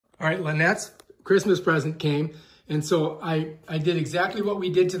All right, Lynette's Christmas present came, and so I did exactly what we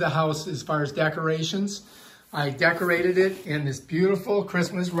did to the house as far as decorations. I decorated it in this beautiful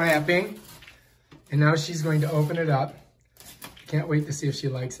Christmas wrapping, and now she's going to open it up. Can't wait to see if she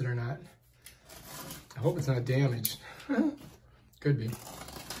likes it or not. I hope it's not damaged. Could be.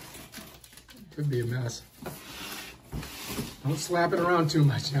 Could be a mess. Don't slap it around too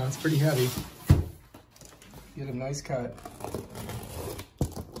much now, it's pretty heavy. Get a nice cut.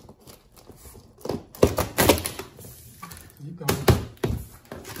 Keep going.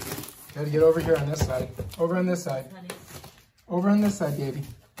 Gotta get over here on this side. Over on this side. Over on this side, baby.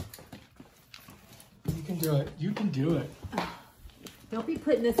 You can do it. You can do it. Don't be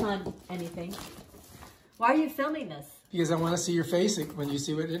putting this on anything. Why are you filming this? Because I want to see your face when you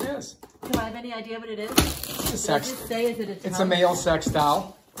see what it is. Do I have any idea what it is? It's a sex. Say, is it a it's a male sex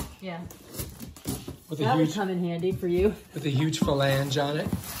doll. Yeah. With that would come in handy for you. With a huge phalange on it.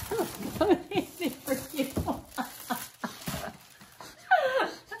 Handy for you.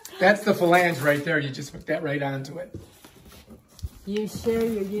 That's the phalange right there. You just put that right onto it. You share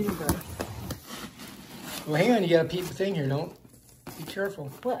your universe. Well, hang on. You got to peep the thing here. Don't. Be careful.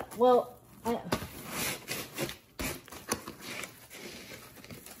 What? Well, what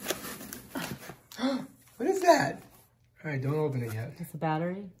is that? All right, don't open it yet. It's a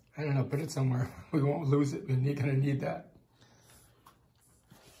battery? I don't know. Put it somewhere. We won't lose it. We're going to need that.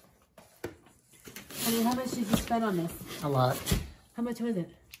 I mean, how much did you spend on this? A lot. How much was it?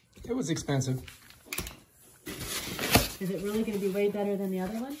 It was expensive. Is it really going to be way better than the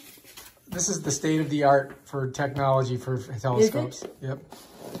other one? This is the state of the art for technology for telescopes. Yep.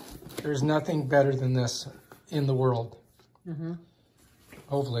 There's nothing better than this in the world. Mm-hmm.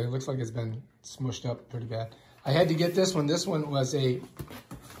 Hopefully. It looks like it's been smushed up pretty bad. I had to get this one. This one was a...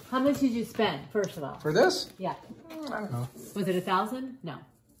 How much did you spend, first of all? For this? Yeah. I don't know. Was it $1,000? No.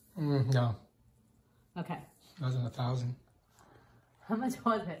 No. Okay. It wasn't $1,000. How much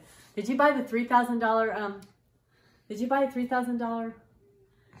was it? Did you buy the $3,000, did you buy a $3,000,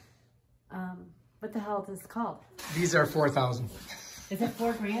 what the hell is this called? These are $4,000. Is it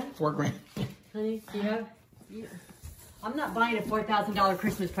 $4 grand? $4 grand. Honey, do you have, I'm not buying a $4,000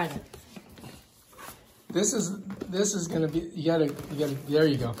 Christmas present. This is gonna be, you gotta, there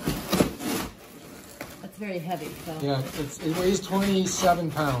you go. That's very heavy, so. Yeah, it weighs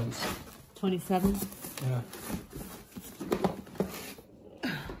 27 pounds. 27? Yeah.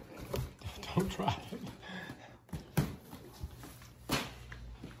 Don't drop it.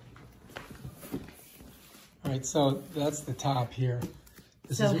 All right, so that's the top here.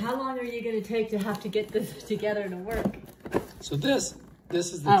 So how long are you going to take to have to get this together to work? So this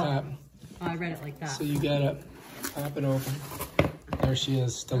is the top. Oh, I read it like that. So you gotta pop it open. There she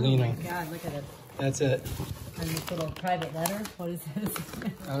is, Stellina. Oh my God, look at it. That's it. And this little private letter, what is this?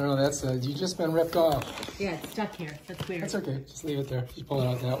 I don't know, that's you just been ripped off. Yeah, it's stuck here. That's weird. That's okay, just leave it there. Just pull it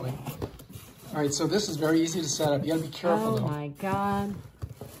out that way. All right, so this is very easy to set up. You gotta be careful though. Oh my God.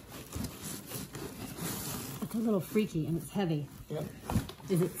 It's a little freaky and it's heavy. Yep.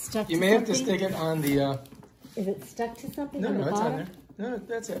 Is it stuck to something? You may have to stick it on the... Is it stuck to something No, on the it's bottom? on there. No,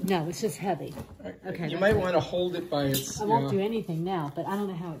 that's it. No, it's just heavy. Right. Okay. You might want to hold it by its... I won't do anything now, but I don't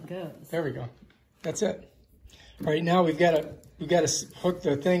know how it goes. There we go. That's it. All right, now we've got to hook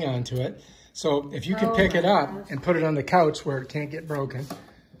the thing onto it. So if you can pick it up and put it on the couch where it can't get broken,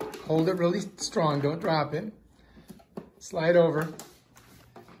 hold it really strong. Don't drop it. Slide over.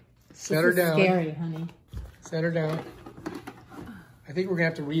 Set her down. Scary, honey. Set her down. I think we're gonna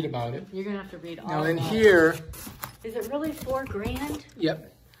have to read about it. You're gonna have to read all now in about here. Is it really $4 grand?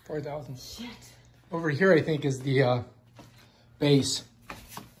 Yep, 4,000. Shit. Over here, I think is the base.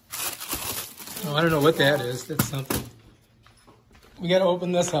 Oh, I don't know what that is. That's something. We got to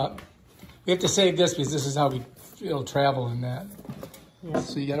open this up. We have to save this because this is how it'll travel in that. Yeah.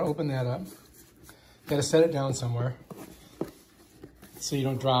 So you got to open that up. Got to set it down somewhere so you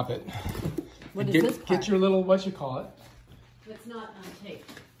don't drop it. What is this part? Get your little, what you call it. It's not taped.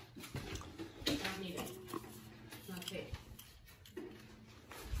 I don't need it. It's not taped.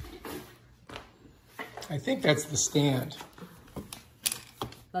 I think that's the stand.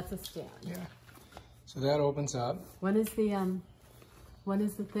 That's a stand. Yeah. So that opens up. What is the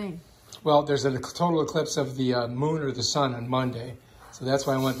thing? Well, there's a total eclipse of the moon or the sun on Monday. So that's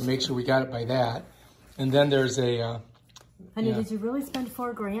why I wanted to make sure we got it by that. And then there's a... Honey, did you really spend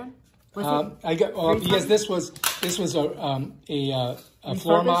 $4 grand? Because this was a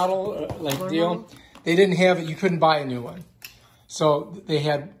floor model deal. They didn't have it. You couldn't buy a new one. So they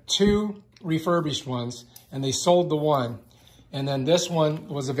had 2 refurbished ones, and they sold the one. And then this one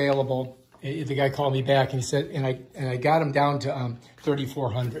was available, The guy called me back and he said, and I got him down to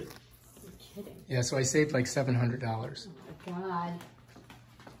 3,400. You're kidding. Yeah, so I saved like $700. Oh my God.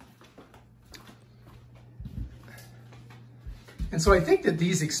 And so I think that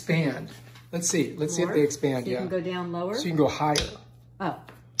these expand. Let's see. Let's see if they expand. So you can go down lower? So you can go higher. Oh.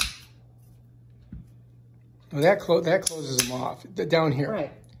 Well, that closes them off. Down here.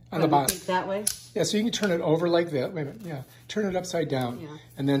 Right. On the bottom. That way? Yeah, so you can turn it over like that. Wait a minute. Yeah. Turn it upside down. Yeah.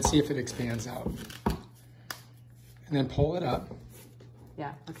 And then see if it expands out. And then pull it up.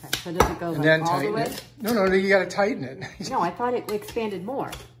 Yeah, okay. So does it go And like then all the tighten way? it. No, you got to tighten it. No, I thought it expanded more.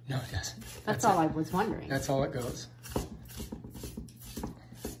 No, it doesn't. That's all I was wondering. That's all it goes.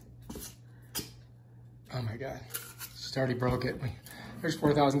 Oh my God. Just already broke it. There's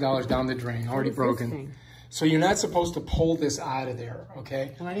 $4,000 down the drain, already broken. So you're not supposed to pull this out of there,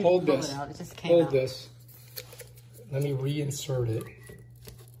 okay? Well, I didn't Hold pull this. it out. It just came Hold out. this. Let me reinsert it.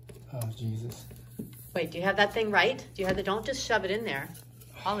 Oh, Jesus. Wait, do you have that thing right? Do you have the, don't just shove it in there.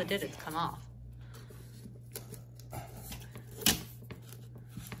 All it did is come off.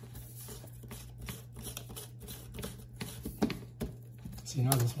 See,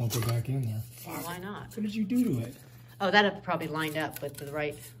 now this won't go back in there. Well, why not? What did you do to it? Oh, that probably lined up with the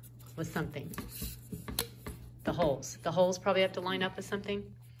right, with something. The holes. The holes probably have to line up with something.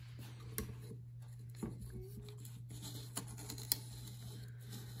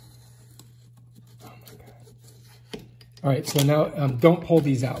 Oh my God. All right, so now don't pull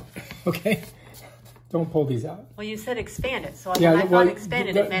these out, okay? Don't pull these out. Well, you said expand it, so Yeah, when I thought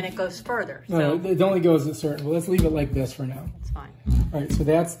expanded, it meant it goes further. No, So it only goes a certain. Well, let's leave it like this for now. it's fine. All right, so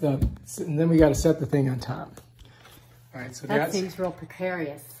that's the, and then we got to set the thing on top. All right, so That that's. seems real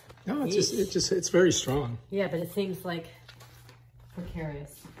precarious. No, it's very strong. Yeah, but it seems like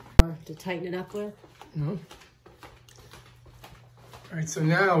precarious. Or to tighten it up with. No. All right, so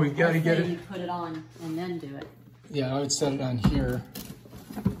now we've got to get it. You put it on and then do it. Yeah, I would set it on here.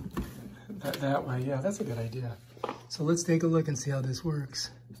 That way, yeah, that's a good idea. So let's take a look and see how this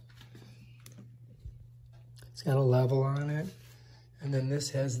works. It's got a level on it, and then this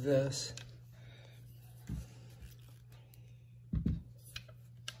has this.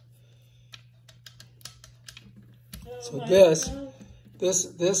 So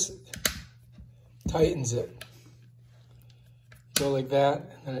this tightens it. Go like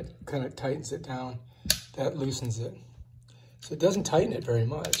that, and then it kind of tightens it down. That loosens it. So it doesn't tighten it very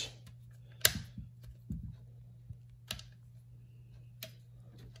much.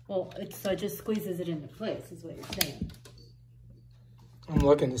 Well, so it just squeezes it into place, is what you're saying. I'm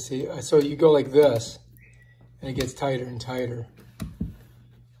looking to see. So you go like this, and it gets tighter and tighter. And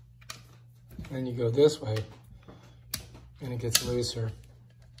then you go this way, and it gets looser.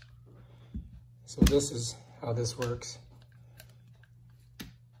 So this is how this works.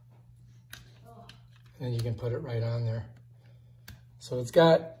 And you can put it right on there. So it's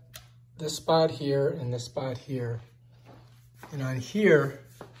got this spot here and this spot here. And on here,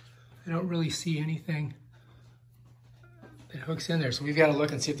 I don't really see anything that hooks in there. So we've got to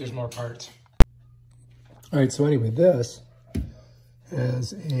look and see if there's more parts. All right, so anyway, this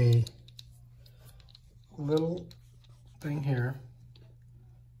has a little thing here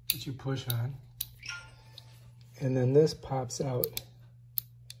that you push on. And then this pops out.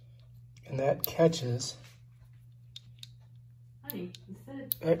 And that catches. Honey,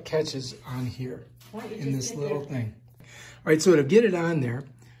 that catches on here in this little thing. All right, so to get it on there,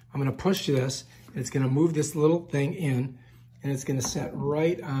 I'm going to push this, and it's going to move this little thing in, and it's going to set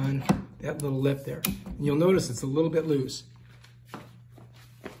right on that little lip there. And you'll notice it's a little bit loose.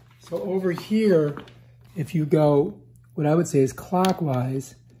 So over here, if you go, what I would say is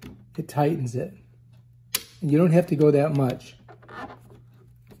clockwise, it tightens it. And you don't have to go that much.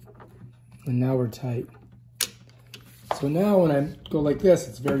 And now we're tight. So now when I go like this,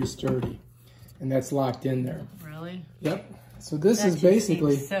 it's very sturdy. And that's locked in there. Really? Yep. So this is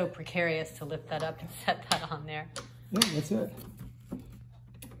basically... Seems so precarious to lift that up and set that on there. Yeah, that's it.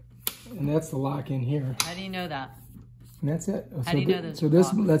 And that's the lock in here. How do you know that? And that's it. How do you know this? So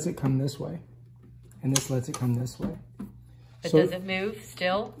this lets it come this way. And this lets it come this way. But does it move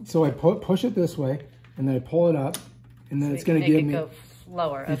still? So I push it this way, and then I pull it up, and then So it's going to give me... go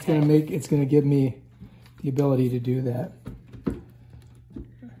lower. It's going to give me the ability to do that. So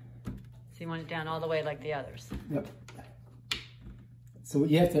you want it down all the way like the others. Yep. So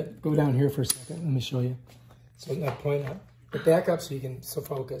you have to go down here for a second. Let me show you. So that point up. But back up so you can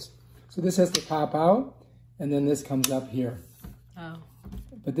focus. So this has to pop out, and then this comes up here. Oh.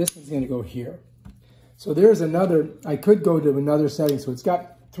 But this one's going to go here. So there's another, I could go to another setting. So it's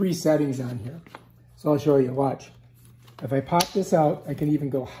got 3 settings on here. So I'll show you, watch. If I pop this out, I can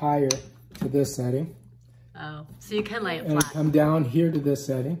even go higher to this setting. Oh, so you can lay it And flat. come down here to this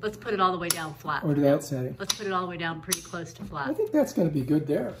setting. Let's put it all the way down flat. Or to that setting. Let's put it all the way down pretty close to I flat. think that's going to be good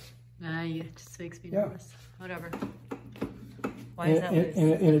there. It just makes me nervous. Whatever. Why And, is that loose?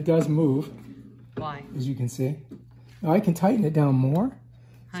 and it does move, Why? as you can see. Now I can tighten it down more,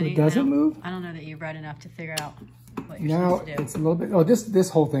 Honey, so it doesn't move. I don't know that you've read enough to figure out what you're Now supposed to do. it's a little bit. Oh, this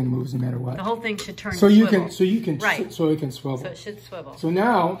whole thing moves no matter what. The whole thing should turn. So you can Right. so it can swivel. So it should swivel. So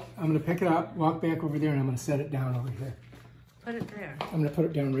now I'm going to pick it up, walk back over there, and I'm going to set it down over here. Put it there. I'm going to put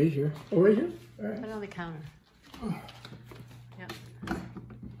it down right here. Oh, right here. All right. Put it on the counter. Yep.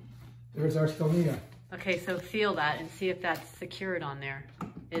 There's our Stellina. Okay, so feel that and see if that's secured on there.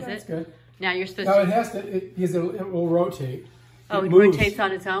 Is That's it? good. Now you're supposed Now to. it has to. Because it will rotate. Oh, it moves. rotates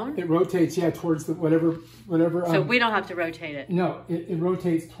on its own? It rotates, yeah, towards the whatever. So we don't have to rotate it. No, it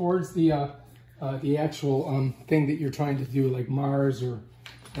rotates towards the actual thing that you're trying to do, like Mars or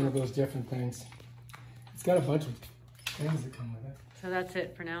one of those different things. It's got a bunch of things that come with it. So that's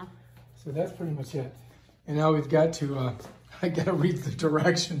it for now? So that's pretty much it. And now we've got to, I got to read the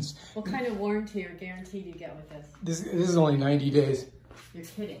directions. What kind of warranty or guarantee do you get with this? This is only 90 days. You're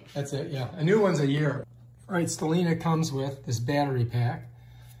kidding. That's it, yeah. A new one's a year. All right, Stellina comes with this battery pack,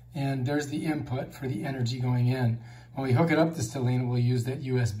 and there's the input for the energy going in. When we hook it up to Stellina, we'll use that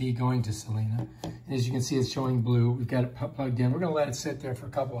USB going to Stellina. And as you can see, it's showing blue. We've got it plugged in. We're gonna let it sit there for a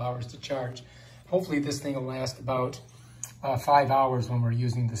couple hours to charge. Hopefully this thing will last about 5 hours when we're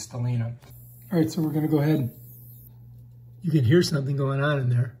using the Stellina. All right, so we're gonna go ahead. You can hear something going on in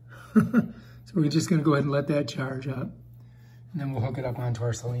there. So we're just gonna go ahead and let that charge up, and then we'll hook it up onto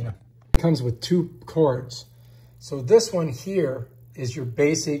our Stellina. It comes with 2 cords. So this one here is your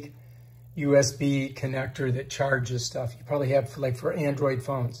basic USB connector that charges stuff. You probably have for Android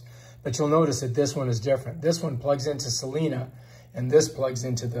phones, but you'll notice that this one is different. This one plugs into Stellina, and this plugs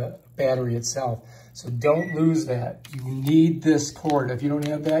into the battery itself. So don't lose that. You need this cord. If you don't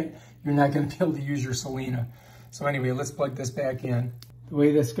have that, you're not going to be able to use your Stellina. So anyway, let's plug this back in. The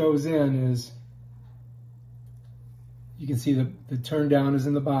way this goes in is, you can see the turn down is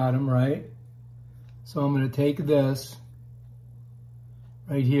in the bottom, right? So I'm going to take this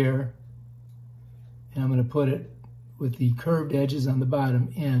right here, and I'm going to put it with the curved edges on the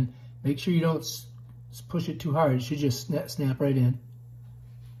bottom in. Make sure you don't push it too hard. It should just snap right in.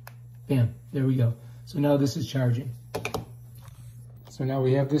 Bam, there we go. So now this is charging. So now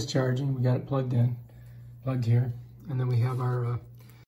we have this charging. We got it plugged in, plugged here, and then we have our